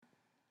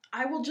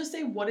I will just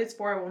say what it's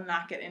for. I will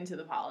not get into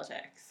the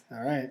politics.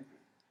 All right.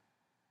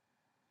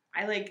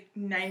 I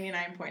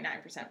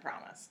 99.9%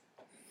 promise.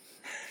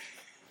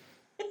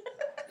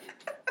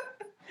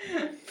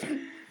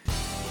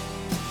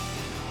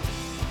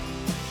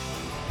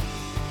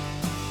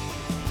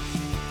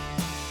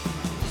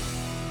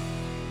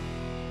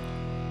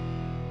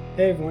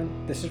 Hey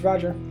everyone, this is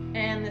Roger.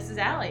 And this is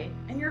Allie.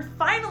 And you're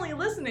finally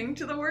listening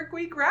to the Work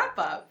Week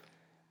Wrap-Up.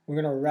 We're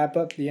going to wrap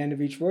up the end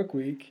of each work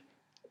week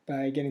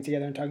by getting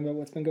together and talking about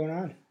what's been going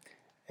on.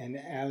 And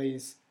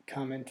Allie's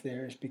comment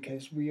there is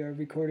because we are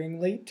recording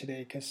late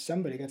today because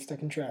somebody got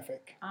stuck in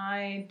traffic.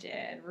 I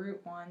did.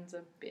 Route 1's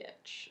a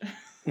bitch.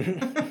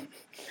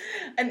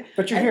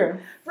 But you're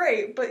here.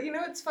 Right, but you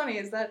know what's funny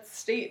is that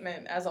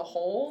statement as a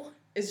whole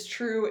is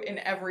true in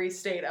every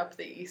state up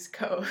the East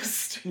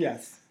Coast.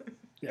 Yes.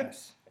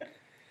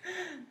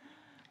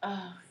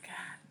 Oh,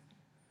 God.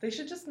 They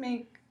should just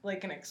make,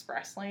 an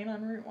express lane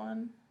on Route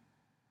 1.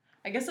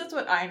 I guess that's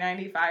what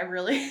I-95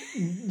 really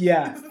is.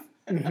 Yeah.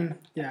 Mm-hmm.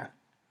 Yeah.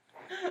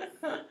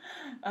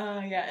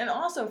 Yeah, and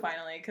also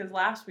finally, because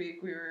last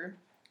week we were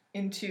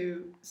in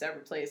two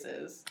separate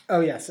places.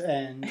 Oh, yes,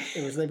 and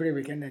it was Labor Day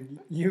weekend, and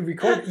you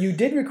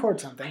did record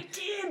something. I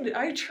did!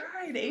 I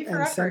tried, A for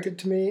and effort. Sent it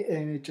to me,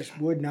 and it just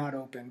would not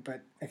open,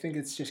 but I think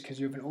it's just because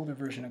you have an older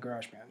version of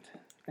GarageBand.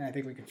 And I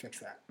think we can fix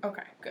that.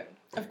 Okay, good.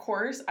 Of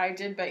course, I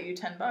did bet you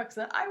 $10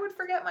 that I would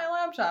forget my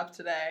laptop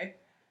today.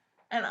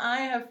 And I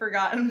have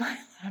forgotten my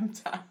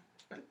laptop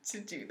to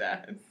do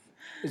that.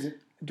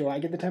 Do I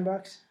get the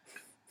 $10?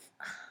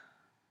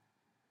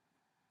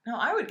 No,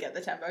 I would get the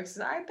 $10 because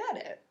I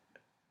bet it.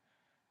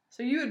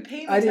 So you would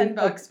pay me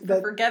 $10 for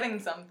forgetting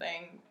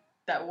something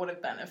that would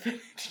have benefited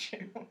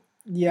you.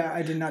 Yeah,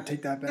 I did not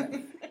take that bet.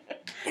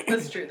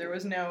 That's true. There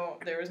was no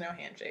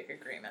handshake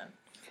agreement.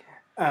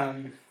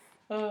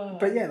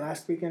 But yeah,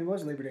 last weekend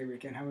was Labor Day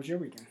weekend. How was your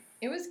weekend?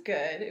 It was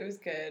good.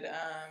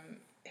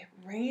 It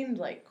rained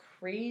like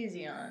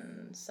crazy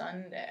on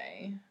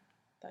Sunday.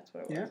 That's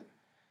what it was.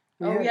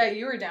 Yeah,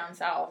 you were down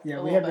south.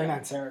 Yeah, we had rain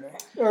on Saturday.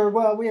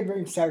 We had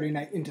rain Saturday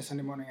night into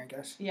Sunday morning, I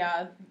guess.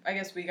 Yeah, I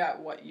guess we got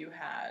what you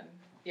had.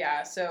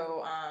 Yeah,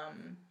 so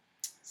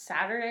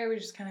Saturday we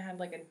just kind of had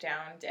like a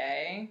down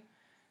day.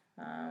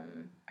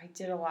 I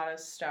did a lot of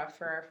stuff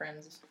for our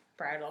friend's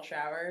bridal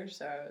shower,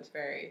 so it was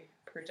very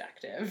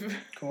productive.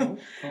 Cool.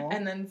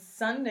 And then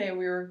Sunday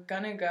we were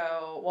gonna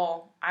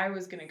go, I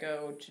was gonna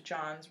go to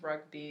John's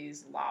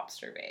Rugby's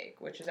lobster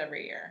bake, which is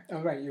every year.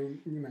 Oh, right, you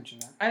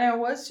mentioned that. And I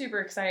was super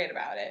excited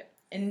about it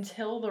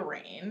until the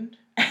rain.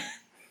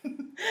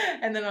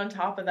 And then on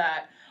top of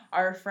that,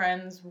 our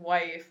friend's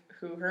wife,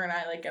 who her and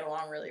I get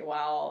along really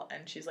well,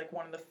 and she's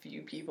one of the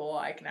few people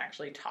I can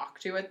actually talk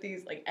to at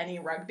these any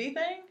rugby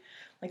thing.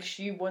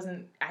 She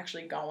wasn't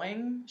actually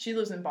going. She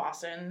lives in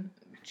Boston.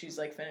 She's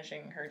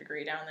finishing her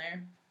degree down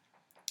there.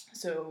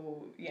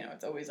 So,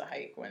 it's always a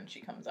hike when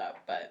she comes up.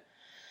 But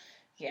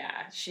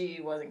yeah, she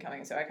wasn't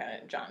coming. So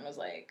John was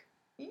like,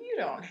 you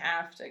don't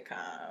have to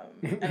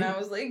come. And I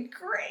was like,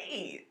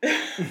 great.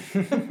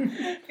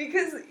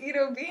 Because,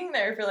 being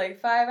there for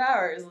 5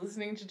 hours,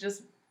 listening to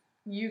just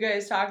you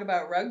guys talk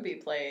about rugby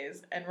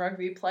plays and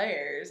rugby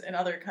players in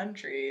other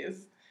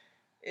countries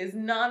is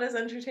not as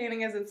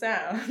entertaining as it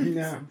sounds.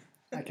 No,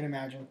 I can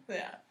imagine.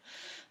 Yeah.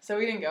 So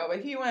we didn't go, but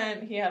he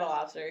went, he had a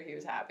lobster, he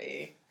was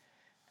happy.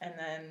 And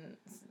then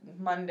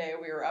Monday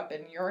we were up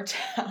in your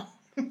town.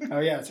 Oh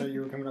yeah, so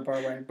you were coming up our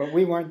way, but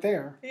we weren't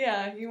there.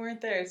 Yeah, you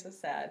weren't there, so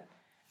sad.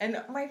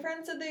 And my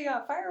friend said they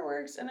got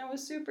fireworks, and I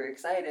was super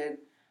excited.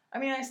 I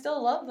mean, I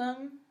still love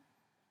them,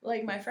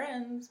 like my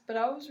friends, but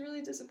I was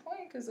really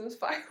disappointed because those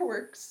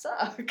fireworks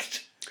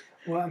sucked.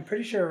 Well, I'm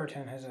pretty sure our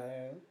town has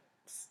a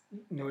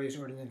noise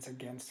ordinance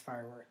against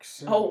fireworks.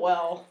 So. Oh,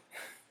 well,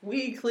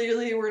 we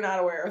clearly were not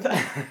aware of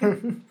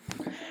that.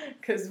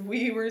 Because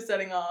we were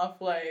setting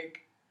off,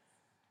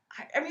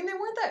 I mean, they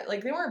weren't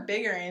that, they weren't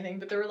big or anything,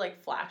 but they were,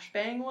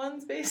 flashbang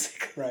ones,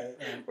 basically. Right.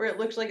 Where it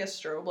looked like a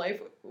strobe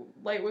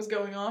light was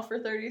going off for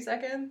 30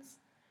 seconds.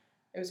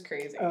 It was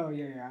crazy. Oh,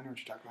 yeah, I know what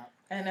you're talking about.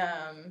 And,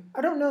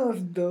 I don't know if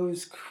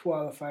those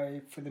qualify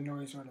for the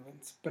noise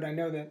ordinance, but I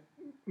know that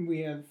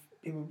we have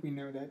people we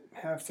know that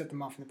have set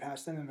them off in the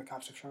past, and then the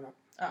cops have shown up.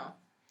 Oh.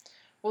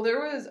 Well, there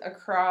was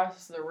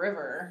across the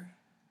river,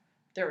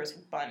 there was a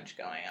bunch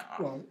going off.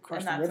 Well,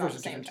 across the river's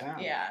a different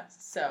town. Yeah,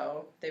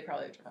 so they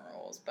probably have different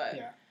rules, but...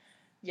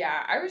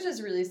 Yeah, I was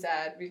just really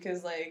sad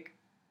because,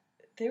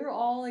 they were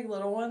all,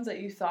 little ones that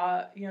you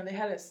thought, they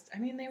had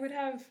they would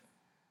have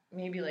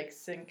maybe,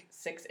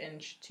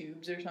 6-inch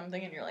tubes or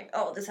something, and you're like,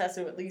 oh, this has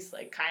to at least,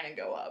 kind of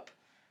go up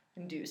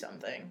and do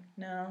something.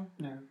 No,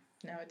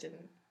 it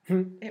didn't.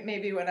 It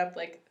maybe went up,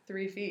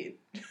 3 feet.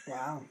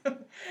 Wow.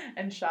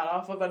 And shot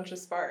off a bunch of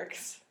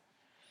sparks.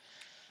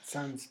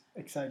 Sounds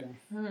exciting.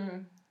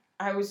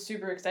 I was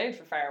super excited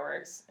for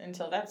fireworks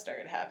until that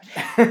started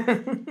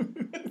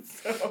happening.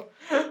 So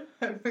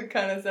I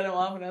kind of set them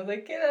off, and I was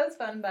like, okay, that was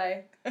fun,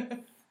 bye. Because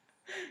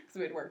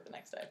we had work the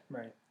next day.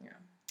 Right. Yeah.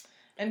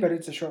 But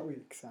it's a short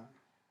week, so.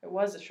 It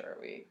was a short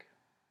week,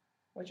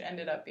 which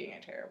ended up being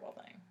a terrible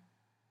thing.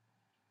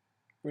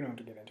 We don't have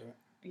to get into it.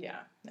 Yeah,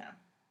 no.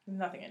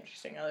 Nothing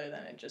interesting other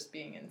than it just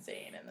being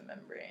insane in the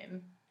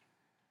membrane.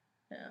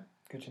 Yeah.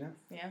 Good to know.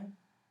 Yeah.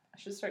 I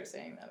should start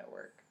saying that at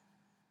work.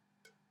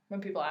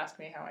 When people ask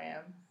me how I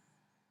am,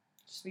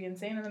 just be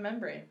insane in the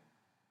membrane.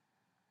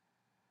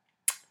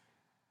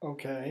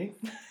 Okay.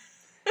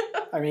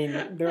 I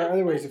mean, there are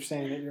other ways of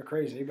saying that you're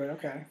crazy, but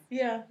okay.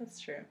 Yeah, that's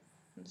true.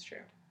 That's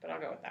true. But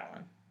I'll go with that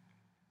one.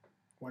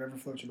 Whatever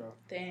floats your boat.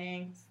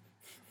 Thanks.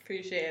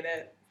 Appreciate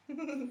it.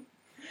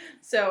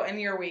 So, in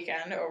your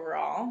weekend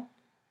overall,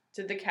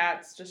 did the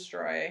cats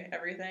destroy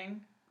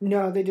everything?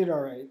 No, they did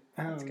all right.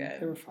 That's good.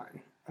 They were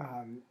fine.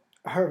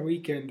 Our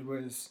weekend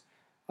was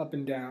up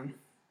and down.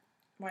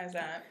 Why is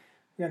that?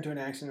 We got into an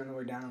accident on the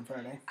way down on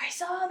Friday. I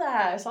saw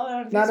that. I saw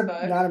that on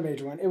Facebook. Not a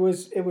major one. It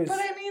was. But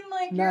I mean,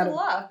 like, not your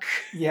luck.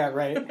 Yeah,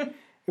 right.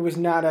 It was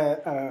not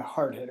a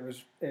hard hit. It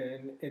was,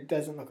 and it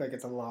doesn't look like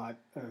it's a lot.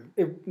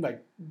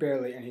 Like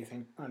barely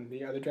anything on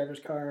the other driver's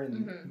car,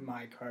 and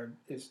my car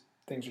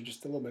things are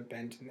just a little bit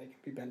bent, and they can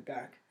be bent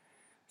back.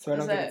 So I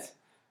don't think it's.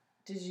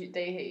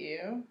 They hit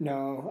you?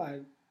 No, I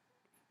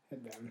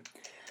hit them.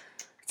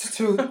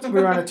 We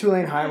were on a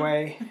 2-lane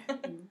highway.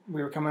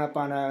 We were coming up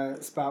on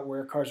a spot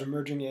where cars are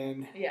merging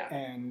in. Yeah.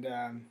 And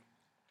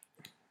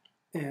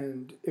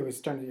it was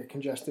starting to get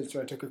congested,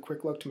 so I took a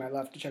quick look to my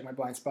left to check my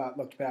blind spot,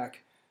 looked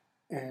back,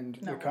 and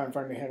the car in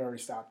front of me had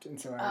already stopped. And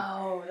so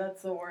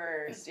that's the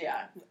worst.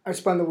 Yeah. I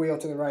spun the wheel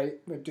to the right,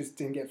 but just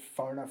didn't get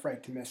far enough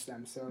right to miss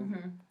them. So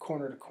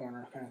corner to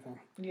corner kind of thing.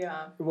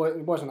 Yeah. It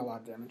wasn't a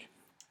lot of damage.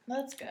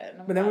 That's good.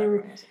 But then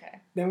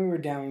we were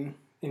down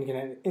in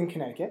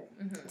Connecticut.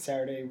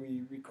 Saturday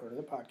we recorded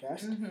the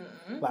podcast.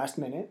 Last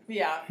minute.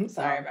 Yeah.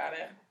 Sorry about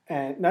it.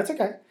 And that's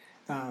okay.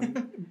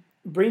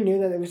 Bree knew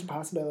that there was a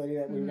possibility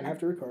that we were gonna have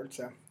to record.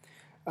 So,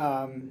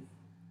 and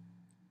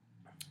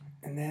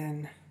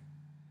then.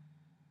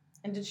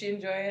 And did she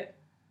enjoy it?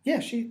 Yeah,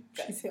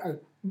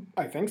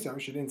 I think so.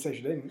 She didn't say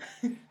she didn't.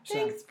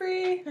 Thanks,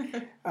 Bree.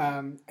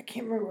 I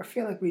can't remember. I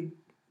feel like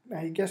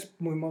I guess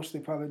we mostly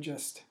probably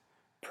just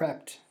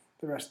prepped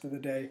the rest of the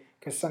day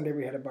because Sunday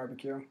we had a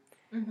barbecue.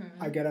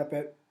 I got up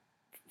at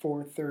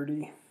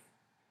 4:30.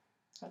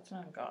 That's an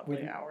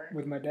ungodly hour.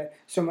 With my dad.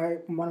 So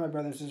one of my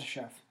brothers is a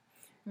chef,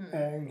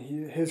 and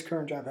his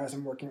current job has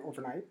him working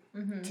overnight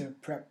to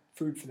prep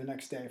food for the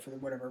next day for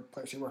whatever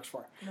place he works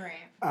for.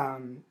 Right.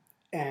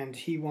 And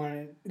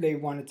they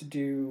wanted to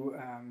do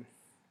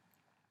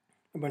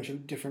a bunch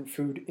of different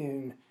food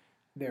in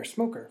their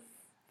smoker.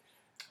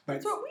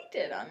 That's what we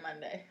did on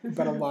Monday.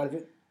 But a lot of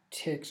it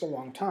takes a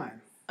long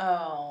time.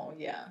 Oh,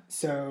 yeah.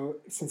 So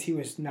since he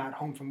was not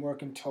home from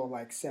work until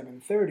like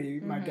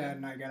 7:30, my dad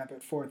and I got up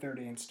at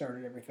 4:30 and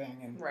started everything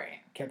and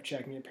kept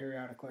checking it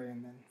periodically.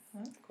 And then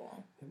that's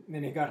cool. And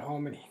then he got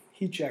home and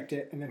he checked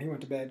it and then he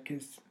went to bed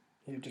because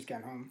he had just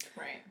gotten home.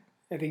 Right.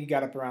 I think he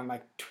got up around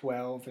like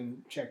 12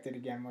 and checked it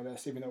again with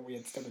us, even though we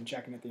had still been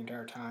checking it the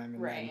entire time.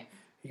 And then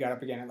he got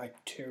up again at like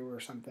 2 or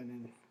something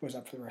and was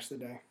up for the rest of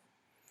the day.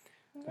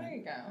 Well, there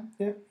you go.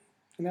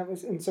 Yeah.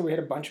 And so we had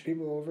a bunch of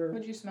people over.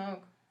 What'd you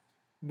smoke?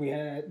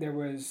 There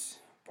was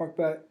pork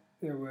butt,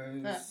 there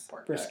was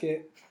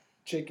brisket,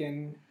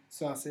 chicken,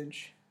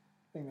 sausage.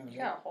 I think that was it.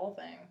 A whole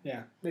thing.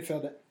 Yeah, they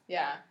filled it.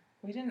 Yeah,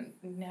 we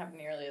didn't have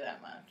nearly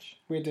that much.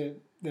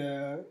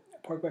 The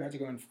pork butt had to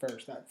go in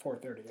first at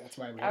 4:30. That's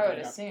why we had I would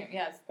assume,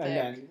 yeah, it's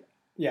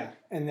thick.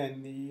 And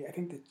then I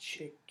think the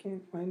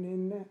chicken went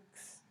in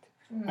next.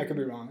 I could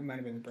be wrong. It might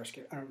have been the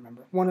brisket. I don't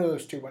remember. One of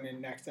those two went in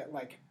next at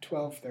like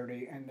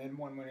 12:30, and then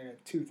one went in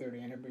at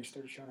 2:30, and everybody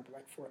started showing up at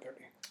like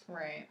 4:30.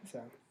 Right.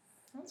 So.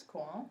 That's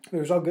cool. It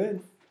was all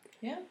good.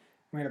 Yeah.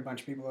 We had a bunch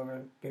of people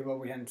over. People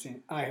we hadn't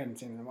seen. I hadn't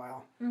seen in a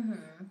while.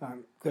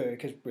 Clearly,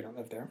 because we don't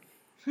live there.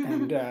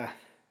 And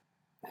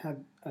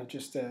had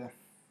just I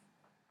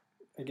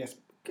guess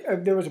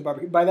there was a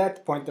barbecue. By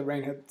that point, the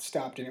rain had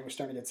stopped and it was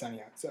starting to get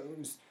sunny out. So it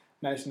was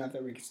nice enough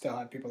that we could still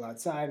have people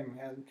outside, and we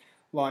had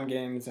lawn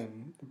games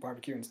and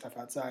barbecue and stuff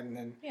outside. And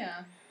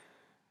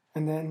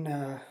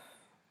then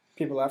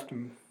people left,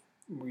 and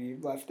we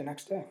left the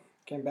next day.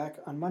 Came back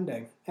on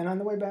Monday. And on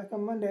the way back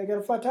on Monday, I got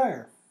a flat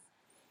tire.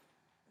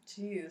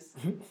 Jeez.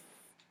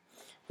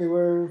 We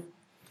were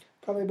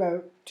probably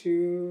about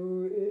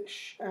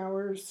 2-ish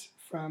hours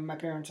from my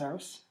parents'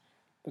 house,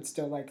 but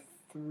still like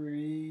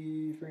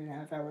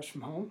 3.5 hours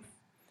from home.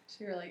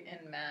 So you're like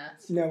in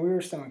Mass? No, we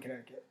were still in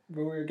Connecticut, but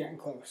we were getting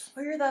close.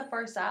 Oh, you're that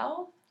far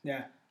south?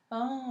 Yeah.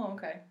 Oh,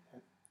 okay.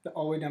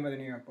 All the way down by the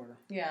New York border.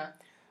 Yeah.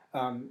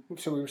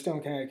 So we were still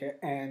in Connecticut,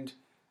 and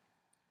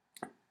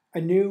I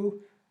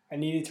knew I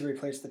needed to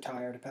replace the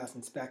tire to pass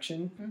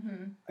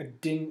inspection. I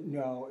didn't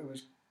know it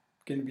was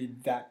going to be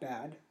that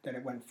bad that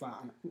it went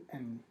flat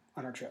on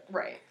our trip.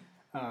 Right.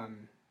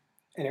 And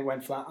it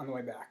went flat on the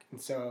way back.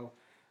 And so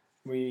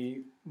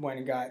we went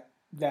and got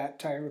that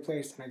tire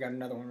replaced, and I got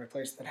another one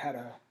replaced that had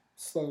a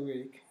slow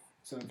leak.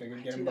 So I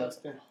figured get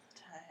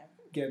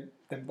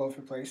them both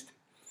replaced.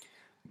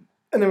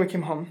 And then we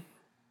came home.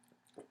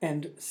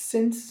 And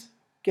since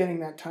getting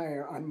that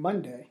tire on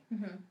Monday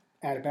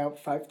at about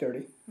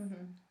 5:30,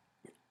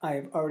 I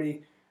have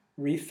already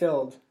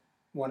refilled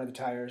one of the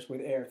tires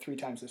with air 3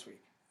 times this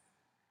week.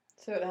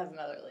 So it has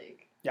another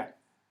leak. Yeah.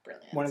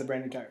 Brilliant. One of the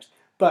brand new tires.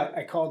 But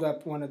I called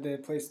up one of the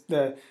place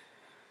where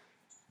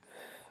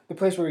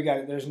we got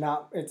it.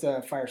 It's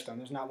a Firestone.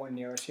 There's not one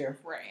near us here.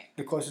 Right.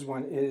 The closest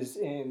one is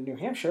in New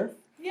Hampshire.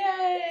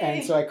 Yay!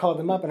 And so I called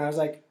them up and I was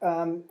like,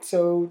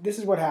 so this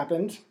is what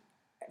happened.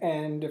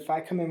 And if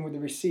I come in with the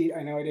receipt,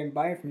 I know I didn't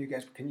buy it from you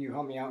guys, but can you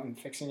help me out in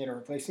fixing it or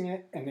replacing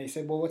it? And they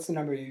said, well, what's the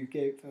number you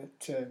gave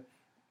to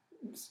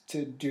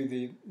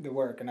do the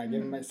work? And I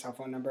gave him my cell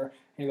phone number. And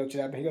he looked it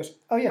up and he goes,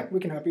 oh yeah, we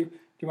can help you. Do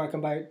you want to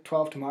come by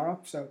 12 tomorrow?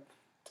 So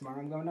tomorrow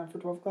I'm going down for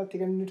 12 o'clock to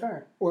get a new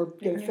tire or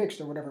get it fixed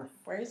or whatever.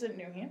 Where is it,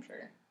 New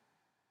Hampshire?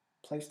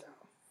 Plastow?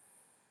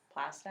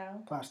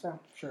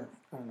 Sure.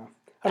 I don't know.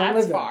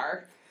 That's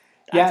far.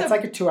 It's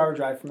like a 2-hour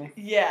drive for me.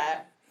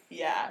 Yeah.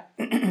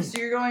 So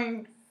you're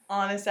going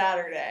on a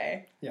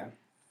Saturday. Yeah.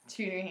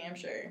 To New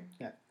Hampshire.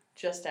 Yeah.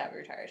 Just to have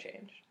your tire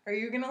changed. Are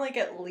you gonna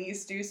at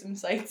least do some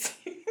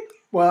sightseeing?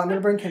 Well, I'm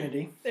gonna bring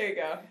Kennedy. There you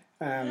go.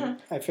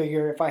 I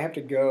figure if I have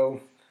to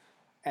go,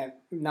 I'm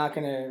not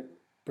gonna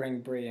bring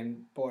Bree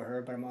and bore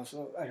her, but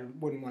I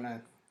wouldn't want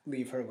to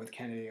leave her with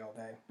Kennedy all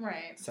day.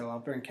 Right. So I'll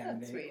bring Kennedy.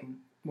 That's sweet.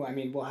 Well, I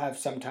mean, we'll have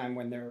some time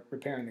when they're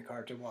repairing the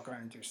car to walk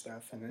around and do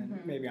stuff, and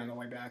then maybe on the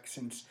way back,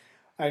 since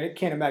I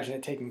can't imagine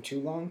it taking too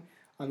long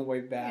on the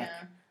way back.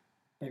 Yeah.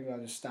 Maybe I'll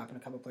just stop in a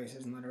couple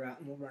places and let her out,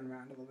 and we'll run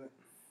around a little bit.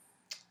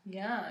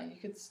 Yeah, you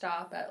could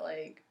stop at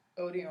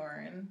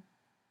Odioran.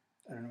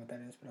 I don't know what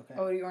that is, but okay.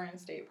 Odioran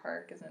State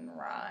Park is in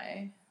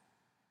Rye.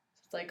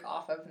 So it's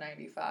off of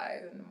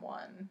 95 and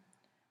 1.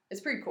 It's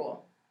pretty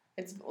cool.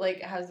 It's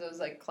it has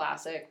those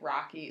classic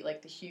rocky,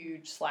 the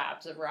huge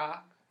slabs of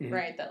rock,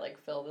 right, that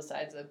fill the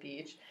sides of the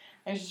beach.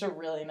 And it's just a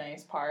really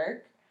nice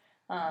park.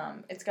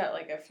 It's got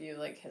a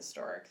few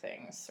historic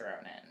things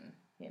thrown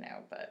in,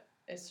 but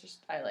it's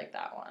just, I like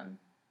that one.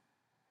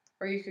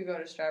 Or you could go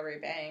to Strawberry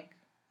Bank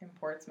in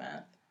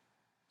Portsmouth.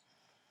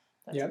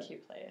 That's a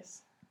cute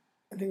place.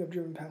 I think I've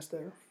driven past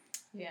there.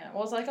 Yeah,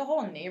 well, it's a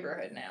whole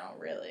neighborhood now,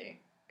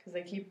 really, because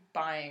they keep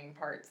buying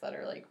parts that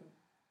are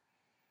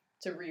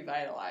to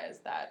revitalize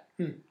that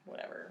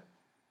whatever.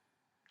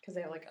 Because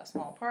they have a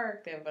small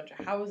park, they have a bunch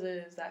of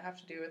houses that have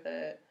to do with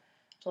it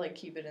to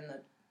keep it in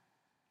the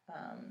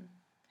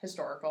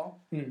historical.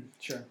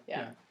 Sure.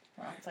 Yeah.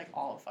 Well, it's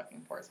all of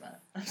fucking Portsmouth.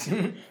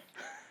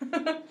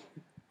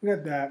 We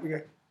got that. We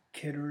got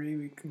Kittery.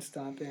 We can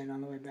stop in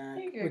on the way back.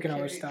 We can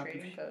always stop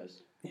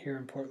here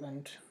in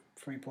Portland,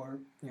 Freeport.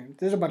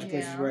 There's a bunch of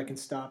places where I can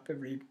stop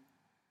every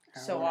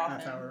hour,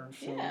 half hour,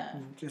 so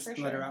and just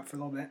let her out for a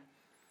little bit.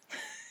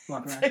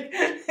 Walk around.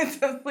 It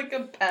sounds like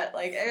a pet.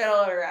 I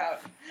gotta let her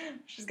out.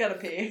 She's gotta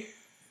pee.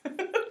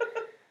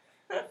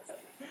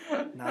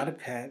 Not a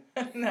pet.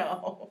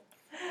 No,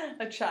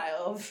 a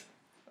child,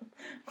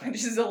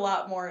 which is a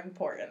lot more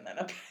important than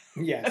a pet.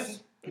 Yes.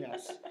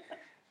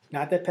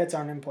 Not that pets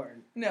aren't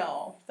important.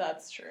 No,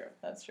 that's true.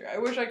 I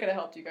wish I could have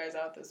helped you guys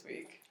out this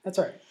week. That's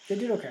all right. They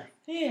did okay.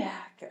 Yeah,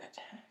 good.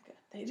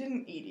 They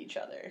didn't eat each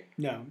other.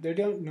 No, they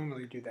don't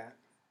normally do that.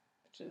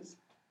 Which is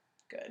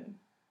good.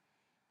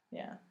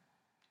 Yeah.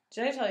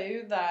 Did I tell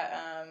you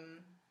that,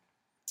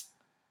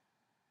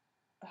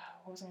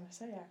 what was I going to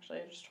say, actually?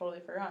 I just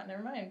totally forgot.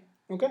 Never mind.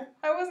 Okay.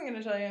 I wasn't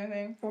going to tell you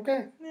anything.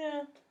 Okay.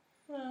 Yeah.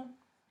 Well,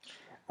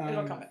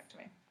 it'll come back to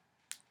me.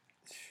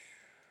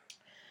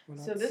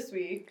 So this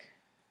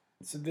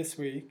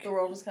week, the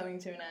world is coming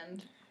to an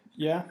end.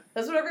 Yeah.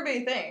 That's what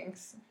everybody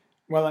thinks.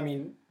 Well, I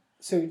mean,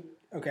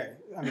 okay.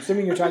 I'm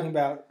assuming you're talking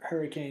about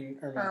Hurricane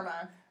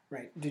Irma.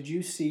 Right. Did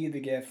you see the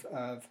gif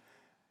of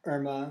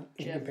Irma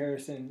in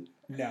comparison?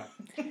 No.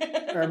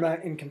 Irma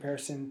in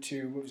comparison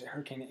to, what was it,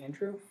 Hurricane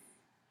Andrew?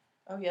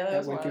 Oh, yeah, that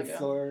was went through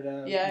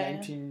Florida,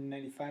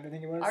 1995, I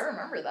think it was. I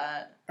remember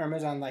that.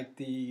 Irma's on,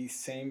 the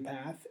same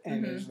path,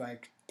 and is,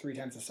 3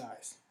 times the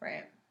size.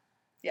 Right.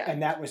 Yeah.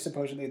 And that was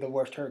supposedly the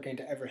worst hurricane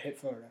to ever hit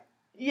Florida.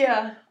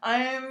 Yeah,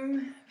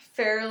 I'm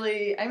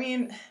fairly, I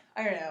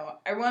don't know.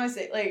 I want to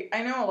say,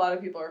 I know a lot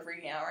of people are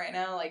freaking out right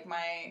now.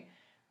 My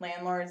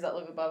landlords that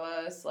live above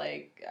us,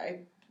 I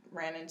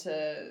ran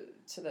into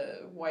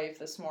the wife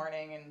this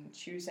morning, and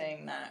she was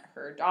saying that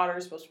her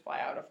daughter's supposed to fly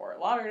out of Fort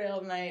Lauderdale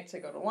tonight to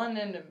go to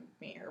London to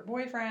meet her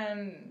boyfriend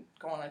and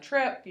go on a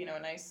trip, a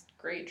nice,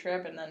 great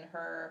trip, and then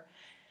her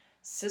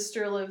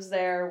sister lives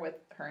there with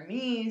her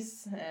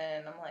niece,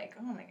 and I'm like,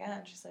 oh my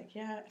god. She's like,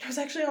 yeah. I was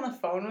actually on the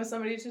phone with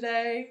somebody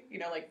today,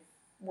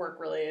 work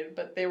related,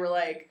 but they were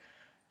like,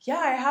 yeah,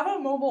 I have a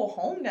mobile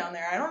home down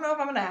there. I don't know if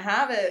I'm gonna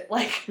have it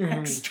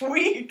next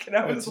week. And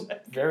I was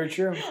very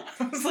true.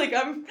 I was like,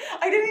 I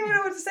didn't even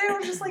know what to say. I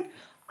was just like,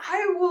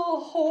 I will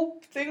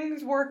hope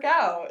things work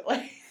out.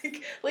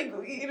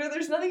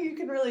 There's nothing you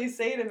can really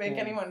say to make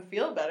anyone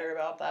feel better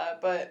about that.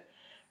 But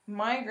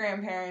my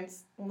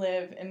grandparents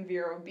live in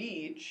Vero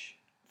Beach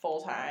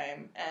full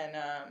time,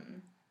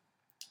 and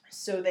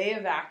so they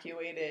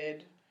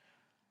evacuated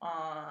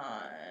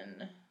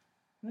on,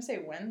 I'm going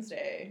to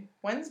say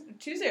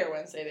Tuesday or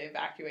Wednesday they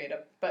evacuated,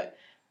 but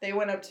they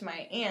went up to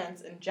my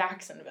aunt's in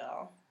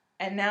Jacksonville,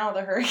 and now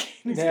the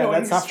hurricane is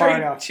going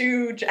straight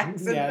to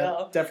Jacksonville.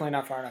 Yeah, definitely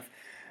not far enough.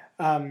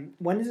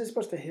 When is it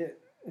supposed to hit?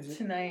 Is it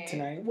tonight?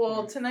 Tonight?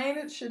 Well, tonight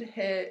it should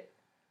hit.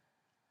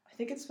 I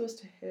think it's supposed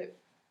to hit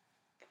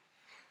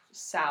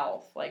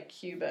south, like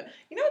Cuba.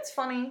 You know what's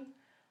funny?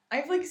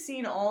 I've like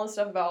seen all the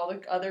stuff about all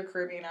the other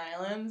Caribbean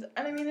islands,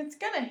 and I mean it's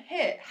gonna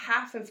hit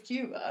half of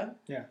Cuba.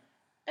 Yeah.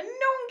 And no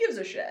one gives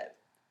a shit.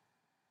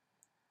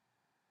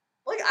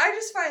 Like, I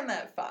just find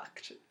that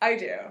fucked. I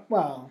do.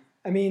 Well,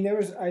 I mean,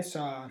 I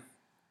saw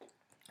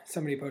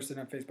somebody posted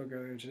on Facebook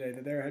earlier today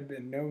that there had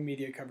been no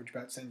media coverage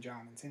about St.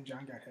 John, and St.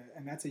 John got hit,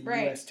 and that's a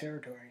U.S.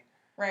 territory.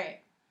 Right.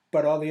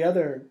 But all the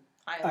other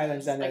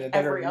islands down there like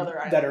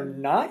that are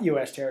not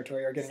U.S.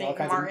 territory are getting St.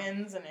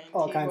 Martin's and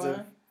Antigua. all kinds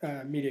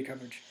of media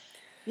coverage.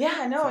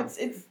 Yeah, no,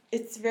 so.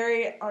 it's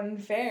very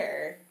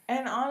unfair.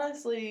 And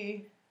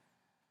honestly,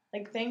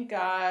 like, thank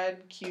God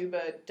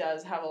Cuba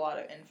does have a lot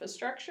of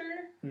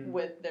infrastructure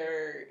with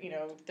their,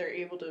 they're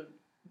able to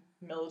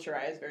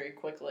militarize very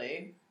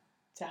quickly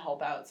to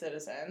help out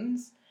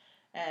citizens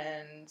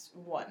and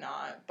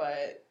whatnot.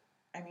 But,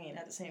 I mean,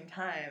 at the same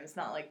time, it's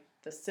not like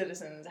the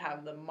citizens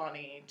have the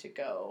money to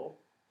go,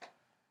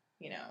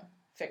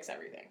 fix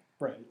everything.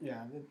 Right,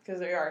 yeah.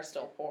 Because they are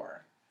still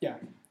poor. Yeah.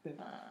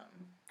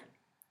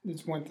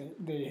 It's one thing.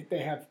 They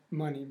have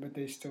money, but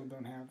they still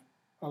don't have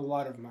a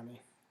lot of money.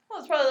 Well,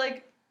 it's probably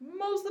like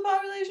most of the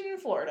population in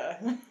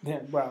Florida. Yeah,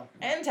 well.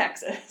 And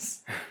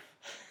Texas.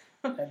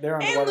 They're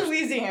on and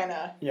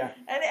Louisiana. Yeah.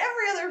 And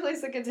every other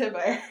place that gets hit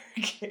by a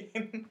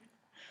hurricane.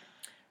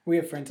 We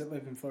have friends that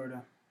live in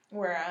Florida.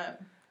 Where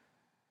at?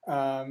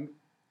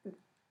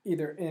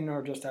 Either in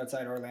or just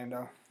outside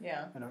Orlando.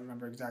 Yeah. I don't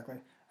remember exactly.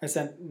 I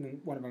sent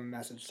one of them a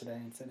message today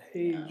and said,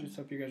 hey, just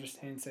hope you guys are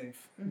staying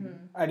safe. Mm-hmm.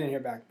 I didn't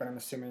hear back, but I'm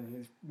assuming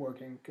he's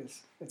working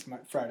because it's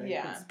Friday.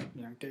 Yeah.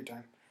 It's,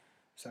 daytime.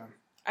 So.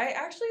 I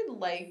actually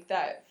like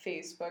that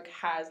Facebook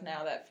has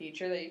now that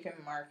feature that you can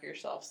mark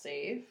yourself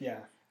safe. Yeah.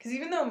 Because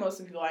even though most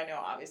of the people I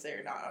know obviously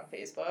are not on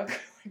Facebook,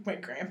 like my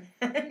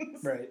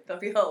grandparents. Right.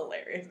 That'd be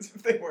hilarious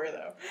if they were,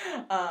 though.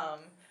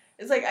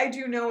 It's like I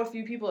do know a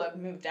few people that have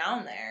moved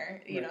down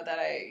there, that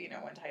I,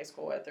 went to high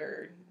school with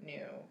or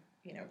knew,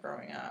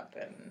 growing up.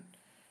 And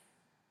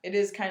it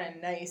is kind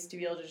of nice to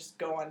be able to just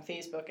go on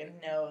Facebook and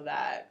know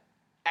that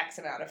X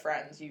amount of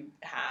friends you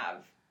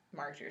have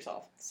marked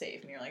yourself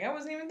safe. And you're like, I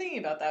wasn't even thinking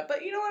about that.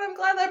 But you know what? I'm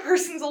glad that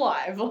person's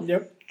alive.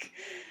 Yep.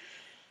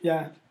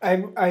 Yeah.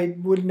 I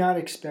would not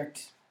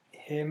expect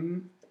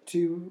him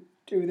to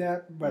do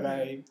that, but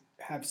I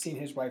have seen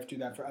his wife do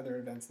that for other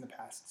events in the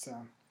past.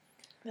 So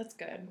that's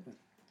good.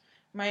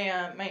 My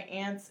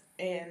aunt's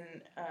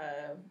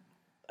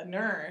a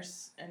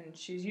nurse, and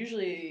she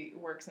usually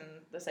works in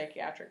the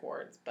psychiatric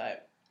wards,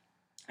 but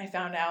I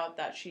found out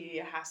that she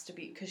has to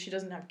be, because she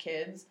doesn't have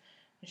kids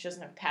and she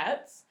doesn't have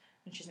pets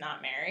and she's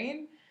not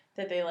married,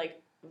 that they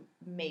like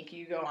make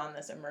you go on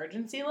this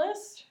emergency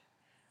list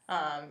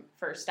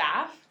for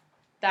staff,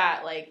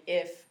 that like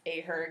if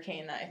a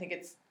hurricane that I think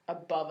it's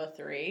above a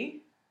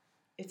 3,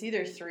 it's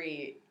either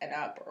 3 and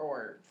up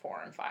or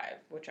 4 and 5,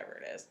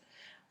 whichever it is,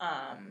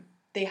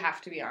 they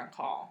have to be on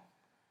call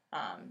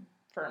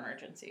for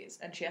emergencies,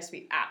 and she has to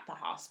be at the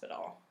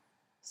hospital.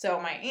 So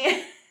my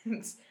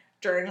aunt,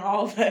 during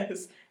all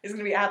this, is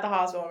going to be at the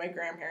hospital, and my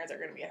grandparents are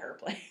going to be at her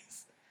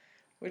place,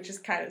 which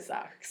just kind of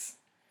sucks.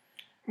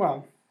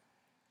 Well,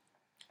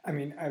 I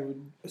mean, I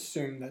would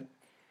assume that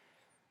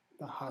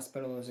the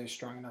hospital is a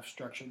strong enough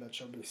structure that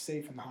she'll be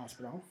safe in the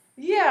hospital.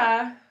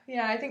 Yeah,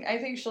 I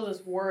think she'll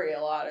just worry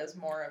a lot is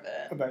more of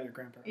it. About your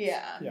grandparents.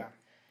 Yeah.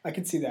 I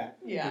can see that.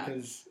 Yeah.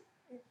 Because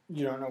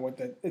you don't know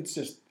it's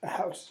just a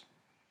house.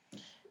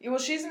 Well,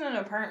 she's in an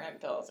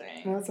apartment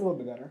building. Well, that's a little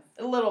bit better.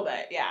 A little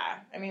bit, yeah.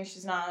 I mean,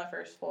 she's not on the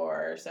first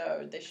floor,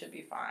 so they should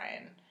be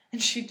fine.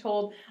 And she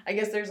told, I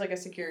guess there's like a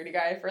security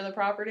guy for the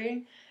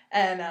property,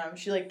 and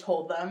she like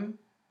told them,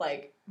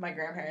 like, my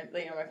grandparents,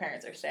 my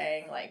parents are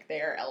staying, like,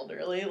 they are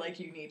elderly, like,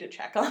 you need to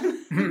check on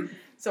them.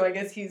 So I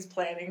guess he's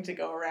planning to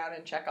go around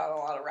and check on a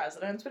lot of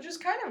residents, which is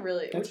kind of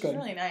really, is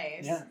really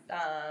nice.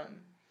 Yeah.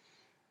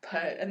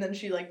 And then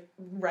she, like,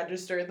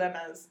 registered them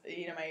as,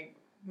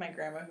 my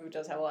grandma, who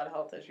does have a lot of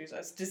health issues,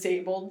 as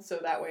disabled, so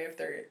that way if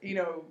they're,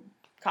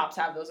 cops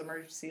have those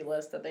emergency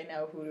lists that they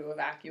know who to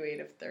evacuate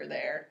if they're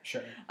there.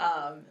 Sure.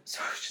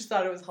 So I just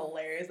thought it was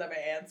hilarious that my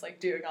aunt's, like,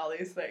 doing all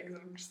these things.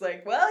 I'm just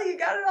like, well, you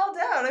got it all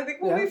down. I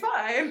think we'll be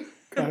fine.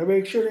 Gotta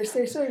make sure they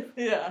stay safe.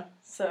 Yeah.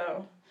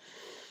 So,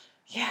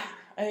 yeah.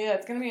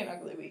 It's gonna be an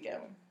ugly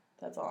weekend.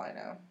 That's all I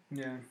know.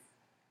 Yeah.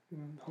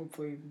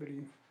 Hopefully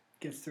everybody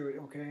gets through it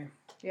okay.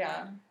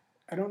 Yeah.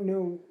 I don't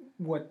know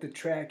what the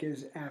track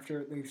is after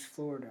it leaves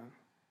Florida.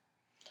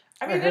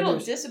 I mean, it'll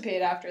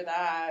dissipate after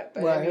that.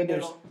 But I heard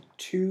there's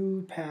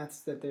 2 paths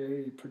that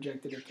they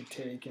projected it could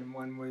take, and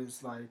one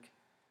was like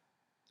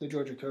the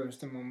Georgia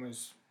coast, and one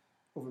was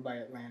over by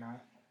Atlanta,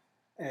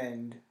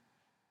 and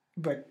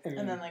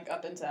then like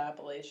up into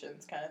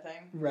Appalachians kind of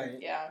thing. Right.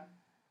 Yeah.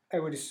 I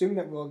would assume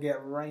that we'll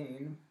get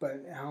rain,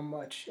 but how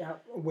much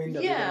wind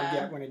are we going to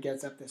get when it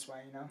gets up this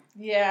way?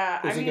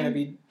 Yeah. Is it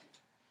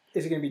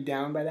going to be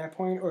down by that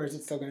point, or is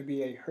it still going to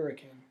be a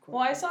hurricane?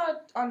 Well, I saw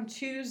it on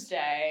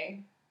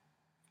Tuesday.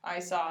 I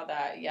saw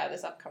that,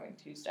 this upcoming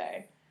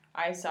Tuesday,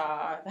 I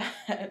saw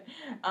that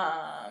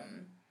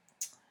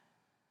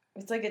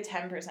it's like a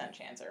 10%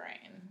 chance of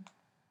rain.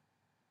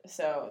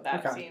 So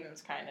that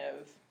seems kind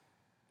of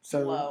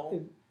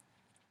low.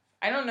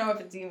 I don't know if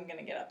it's even going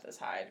to get up this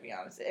high, to be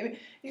honest. I mean,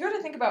 you got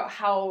to think about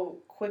how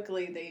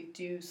quickly they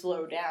do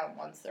slow down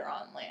once they're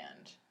on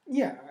land.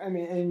 Yeah, I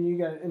mean, and you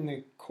got in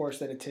the course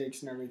that it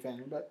takes and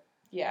everything, but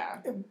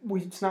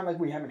it's not like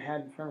we haven't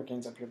had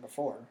hurricanes up here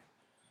before,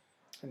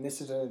 and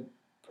this is a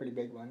pretty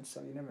big one,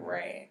 so you never know.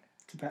 Right.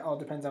 All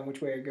depends on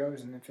which way it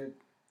goes and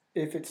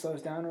if it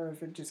slows down or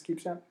if it just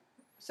keeps up.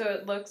 So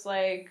it looks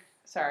like.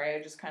 Sorry,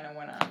 I just kind of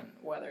went on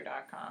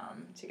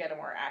weather.com to get a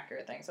more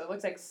accurate thing. So it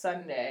looks like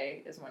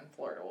Sunday is when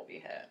Florida will be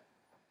hit.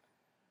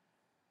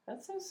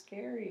 That's so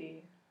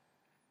scary.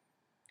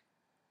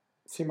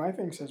 See, my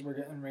thing says we're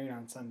getting rain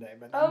on Sunday,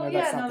 but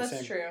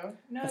that's true.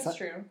 No, that's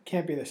true.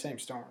 Can't be the same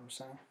storm,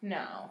 so.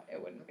 No,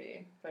 it wouldn't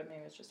be. But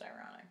maybe it's just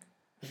ironic.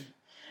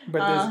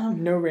 But there's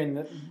no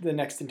rain the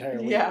next entire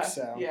week,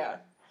 so. Yeah.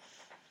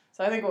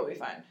 So I think we'll be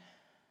fine.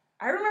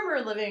 I remember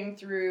living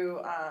through,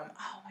 oh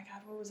my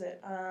God, what was it?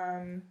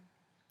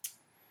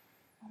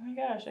 Oh my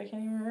gosh, I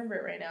can't even remember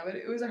it right now. But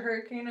it was a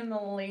hurricane in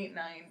the late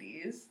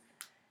 90s.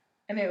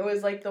 And it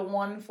was like the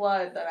one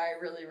flood that I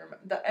really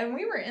remember. And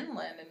we were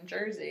inland in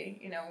Jersey.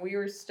 You know, we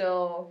were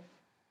still,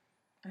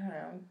 I don't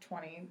know,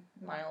 20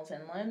 miles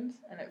inland.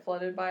 And it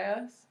flooded by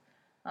us.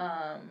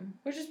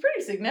 Which is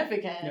pretty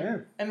significant. Yeah.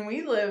 And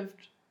we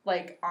lived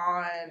like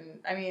I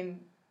mean,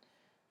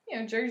 you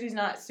know, Jersey's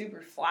not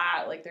super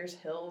flat. Like, there's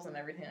hills and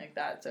everything like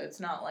that. So it's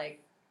not like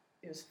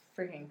it was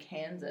freaking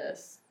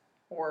Kansas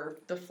or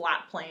the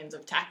flat plains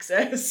of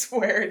Texas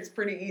where it's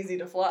pretty easy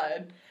to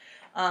flood.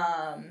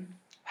 Wow,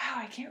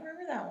 I can't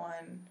remember that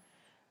one.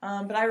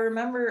 But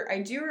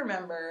I do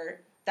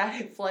remember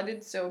that it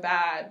flooded so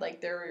bad.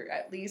 Like, there were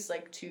at least,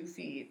 like, 2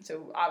 feet.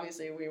 So,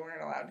 obviously, we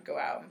weren't allowed to go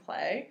out and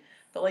play.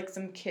 But, like,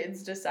 some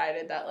kids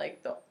decided that,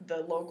 like, the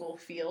local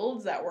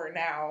fields that were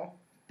now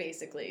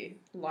basically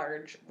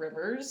large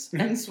rivers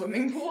and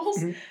swimming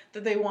pools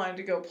that they wanted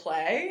to go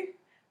play.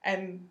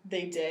 And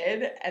they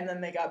did, and then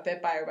they got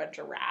bit by a bunch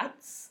of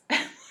rats.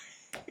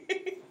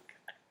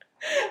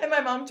 And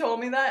my mom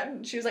told me that,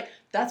 and she was like,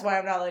 that's why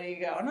I'm not letting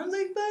you go. And I was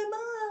like, but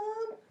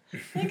Mom,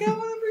 like, I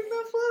want to bring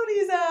the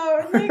floaties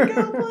out and, like,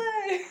 go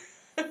play.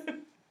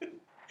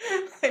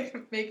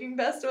 Like, making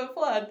best of a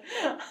flood.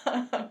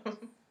 I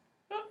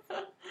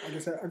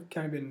guess I've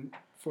kind of been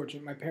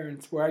fortunate. My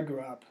parents, where I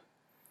grew up,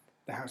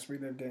 the house we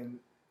lived in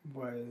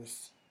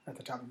was at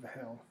the top of a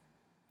hill.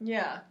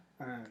 Yeah.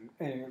 And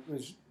it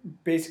was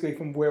basically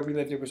from where we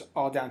lived, it was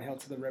all downhill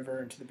to the river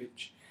and to the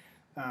beach.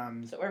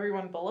 So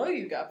everyone below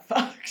you got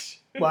fucked.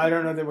 Well, I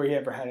don't know that we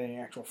ever had any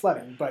actual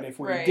flooding, but if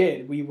we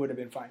did, we would have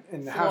been fine.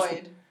 And the house.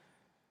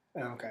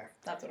 Okay.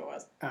 That's what it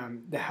was.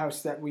 The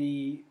house that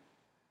we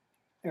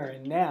are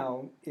in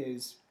now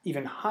is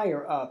even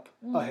higher up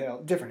a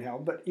hill, different hill,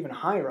 but even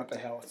higher up a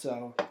hill.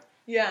 So.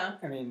 Yeah.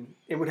 I mean,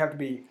 it would have to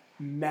be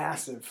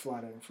massive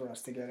flooding for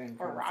us to get in.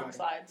 Or rock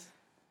slides.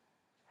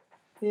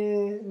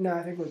 Yeah, no,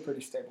 I think we're pretty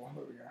stable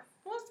where we are.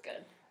 Well, that's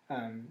good.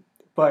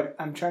 But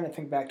I'm trying to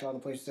think back to all the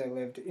places I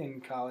lived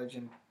in college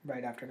and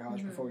right after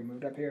college before we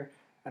moved up here.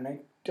 And I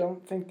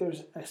don't think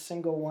there's a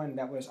single one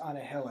that was on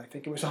a hill. I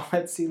think it was all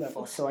at sea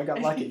level, so I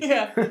got lucky.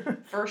 Yeah,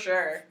 for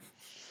sure.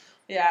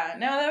 Yeah,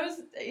 no,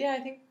 I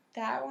think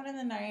that one in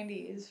the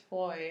 90s,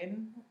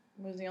 Floyd,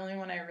 was the only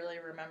one I really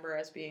remember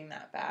as being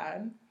that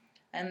bad.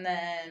 And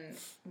then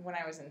when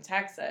I was in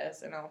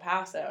Texas, in El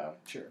Paso.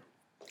 Sure.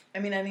 I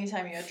mean,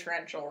 anytime you had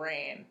torrential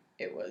rain,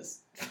 it was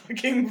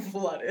fucking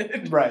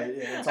flooded. Right,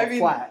 yeah, it's all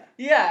flat.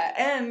 Yeah,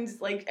 and,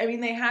 like, I mean,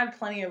 they had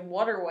plenty of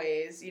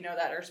waterways, you know,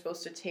 that are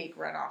supposed to take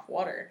runoff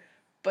water.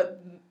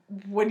 But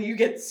when you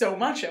get so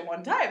much at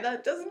one time,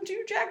 that doesn't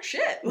do jack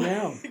shit.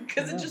 No.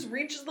 Because it just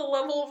reaches the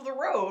level of the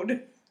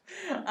road.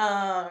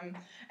 And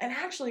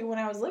actually, when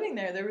I was living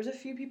there, there was a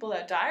few people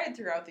that died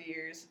throughout the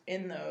years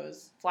in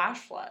those flash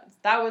floods.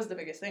 That was the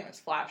biggest thing, was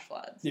flash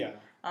floods. Yeah.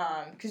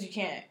 Because you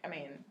can't, I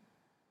mean...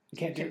 You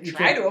can't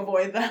try to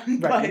avoid them,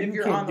 but if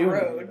you're on the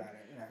road, about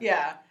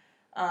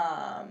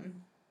it,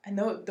 and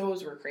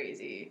those were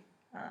crazy.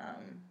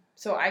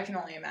 So I can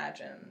only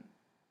imagine,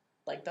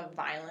 like, the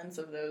violence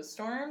of those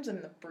storms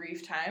and the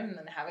brief time, and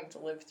then having to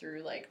live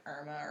through, like,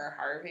 Irma or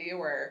Harvey,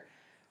 or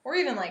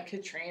even, like,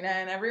 Katrina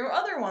and every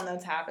other one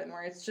that's happened,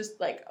 where it's just,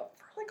 like,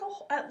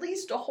 at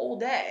least a whole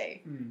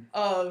day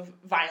of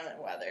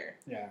violent weather.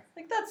 Yeah.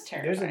 Like, that's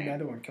terrifying. There's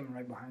another one coming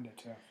right behind it,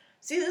 too.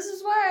 See, this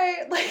is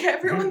why, like,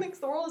 everyone thinks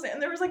the world is...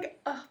 And there was, like,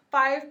 a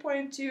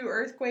 5.2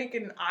 earthquake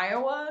in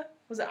Iowa.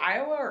 Was it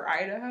Iowa or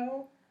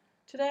Idaho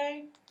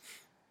today?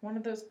 One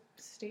of those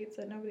states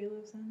that nobody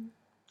lives in.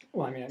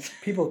 Well, I mean,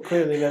 people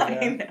clearly live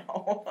there. I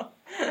know.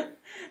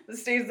 The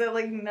states that,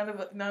 like, none of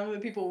the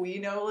people we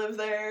know live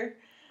there.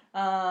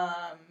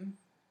 Oh,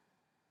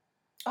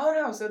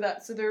 no, so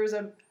there was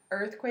an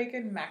earthquake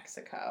in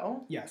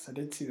Mexico. Yes, I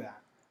did see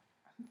that.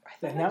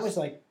 And that was,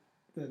 like,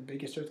 the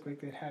biggest earthquake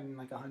they'd had in,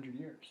 like, 100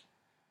 years.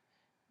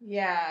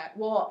 Yeah.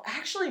 Well,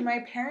 actually, my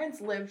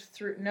parents lived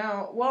through...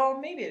 No. Well,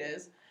 maybe it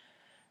is.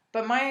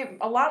 But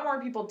a lot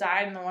more people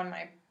died than the one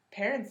my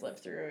parents lived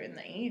through in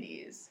the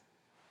 80s.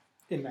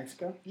 In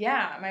Mexico?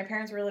 Yeah. My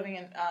parents were living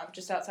in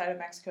just outside of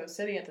Mexico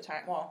City at the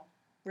time. Well,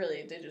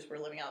 really, they just were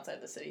living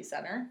outside the city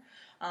center.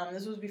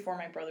 This was before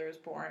my brother was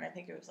born. I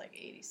think it was like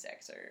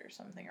 86 or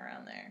something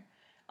around there.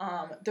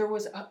 There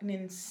was an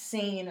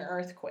insane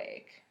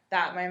earthquake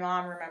that my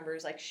mom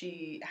remembers. Like,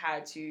 she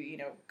had to,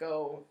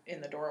 go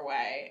in the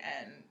doorway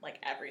and, like,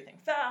 everything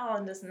fell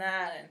and this and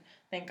that. And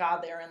thank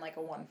God they were in, like,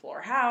 a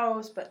one-floor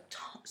house. But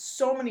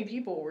so many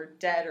people were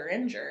dead or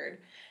injured.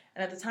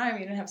 And at the time, you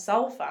didn't have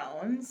cell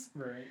phones.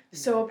 Right.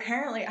 So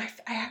apparently, I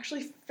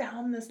actually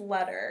found this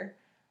letter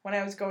when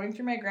I was going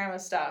through my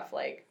grandma's stuff,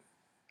 like,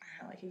 I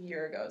don't know, like a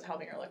year ago. I was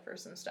helping her look for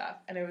some stuff.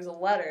 And it was a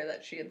letter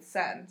that she had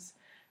sent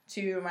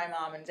to my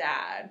mom and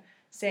dad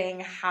saying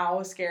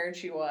how scared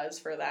she was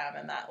for them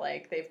and that,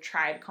 like, they've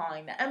tried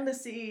calling the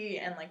embassy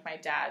and, like, my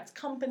dad's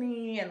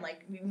company and,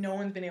 like, no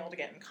one's been able to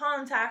get in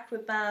contact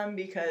with them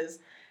because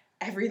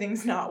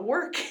everything's not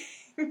working.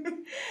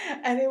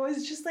 And it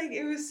was just, like,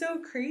 it was so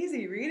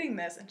crazy reading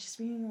this and just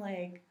being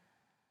like,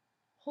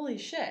 holy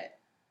shit.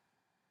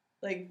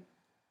 Like,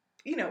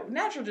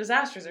 natural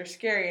disasters are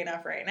scary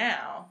enough right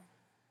now.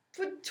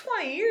 But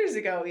 20 years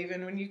ago,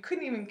 even, when you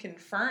couldn't even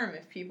confirm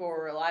if people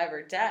were alive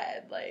or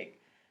dead, like,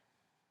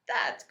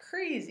 that's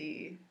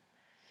crazy.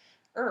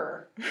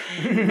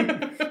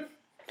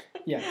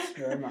 Yes,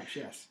 very much,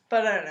 yes.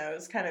 But I don't know, it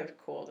was kind of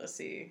cool to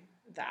see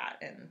that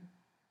in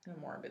a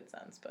morbid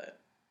sense, but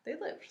they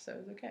lived, so it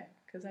was okay,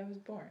 because I was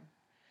born.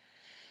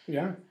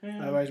 Yeah,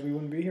 otherwise we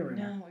wouldn't be here right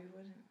now. No, we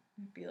wouldn't.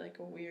 It'd be like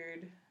a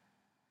weird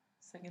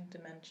second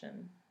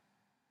dimension.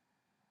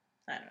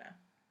 I don't know.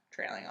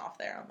 Trailing off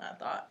there on that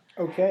thought.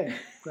 Okay,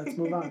 let's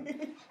move on.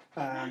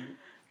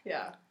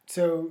 Yeah.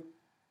 So,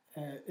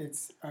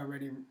 it's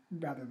already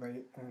rather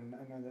late, and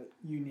I know that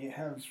you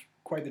have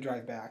quite the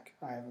drive back.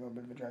 I have a little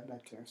bit of a drive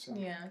back too. So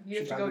yeah, you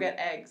have to go get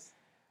eggs.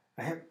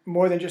 I have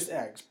more than just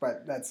eggs,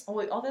 but that's... Oh,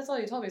 wait, that's all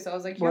you told me, so I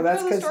was like, you have to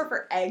go to the store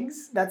for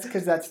eggs? That's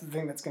because that's the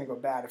thing that's going to go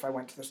bad if I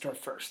went to the store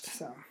first,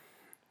 so...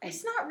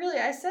 It's not really.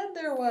 I said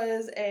there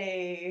was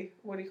a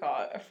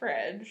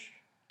fridge,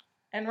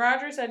 and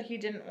Roger said he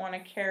didn't want to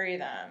carry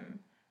them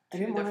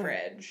to the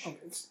fridge.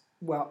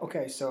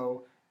 Okay,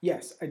 so,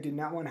 yes, I did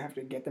not want to have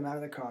to get them out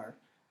of the car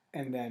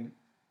and then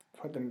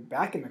put them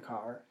back in the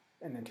car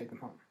and then take them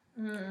home.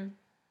 Mm.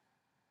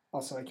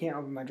 Also, I can't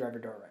open my driver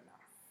door right now.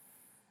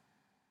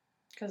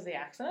 Because of the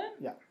accident?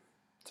 Yeah.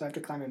 So I have to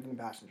climb in from the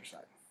passenger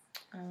side.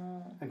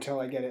 Oh. Until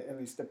I get it at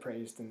least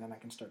appraised, and then I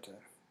can start to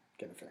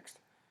get it fixed.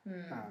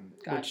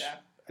 Gotcha. Which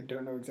I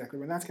don't know exactly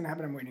when that's going to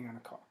happen. I'm waiting on a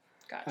call.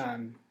 Gotcha.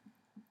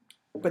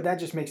 But that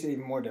just makes it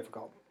even more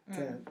difficult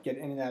to get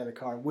in and out of the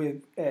car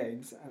with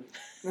eggs.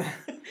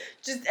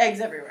 Just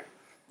eggs everywhere.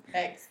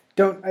 Eggs.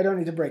 I don't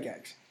need to break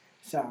eggs.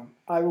 So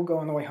I will go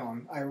on the way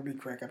home. I will be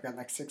quick. I've got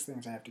like 6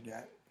 things I have to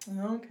get.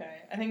 Okay.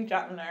 I think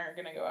John and I are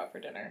going to go out for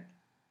dinner.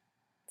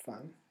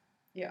 Fun.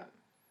 Yeah.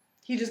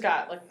 He just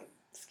got, like,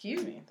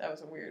 excuse me, that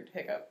was a weird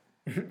hiccup.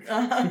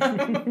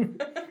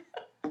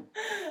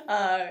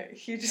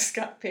 He just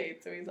got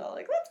paid, so he's all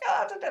like, let's go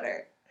out to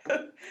dinner.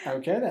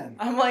 Okay, then.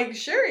 I'm like,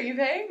 sure, you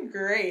paying?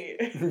 Great.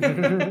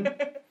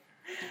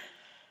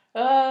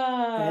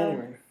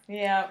 Anyway.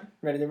 Yeah.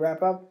 Ready to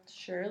wrap up?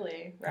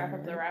 Surely. Wrap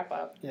up the wrap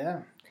up.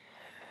 Yeah.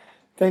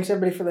 Thanks,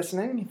 everybody, for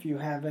listening. If you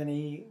have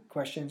any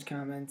questions,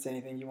 comments,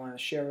 anything you want to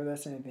share with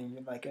us, anything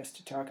you'd like us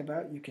to talk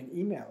about, you can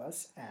email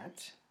us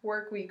at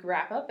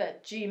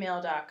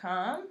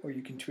workweekwrapup@gmail.com. Or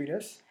you can tweet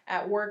us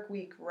at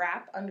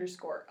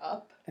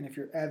workweekwrap_up. And if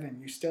you're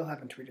Evan, you still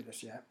haven't tweeted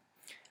us yet.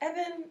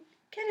 Evan,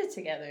 get it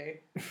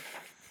together.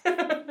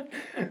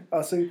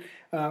 Also,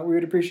 we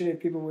would appreciate if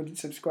people would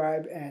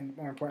subscribe and,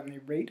 more importantly,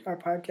 rate our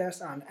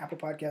podcast on Apple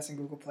Podcasts and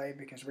Google Play,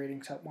 because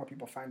ratings help more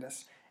people find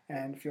us.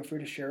 And feel free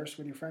to share us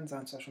with your friends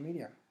on social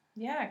media.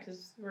 Yeah,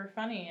 because we're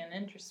funny and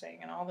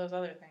interesting and all those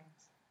other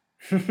things.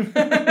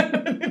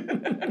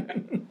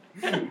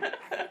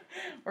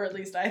 Or at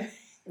least I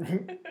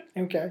think.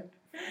 Okay.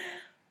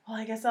 Well,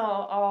 I guess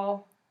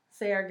I'll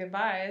say our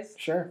goodbyes.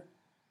 Sure.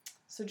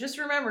 So just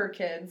remember,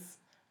 kids,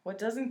 what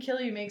doesn't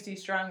kill you makes you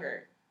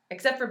stronger.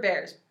 Except for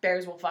bears.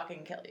 Bears will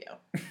fucking kill you.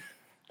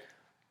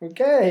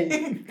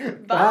 Okay.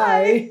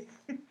 Bye.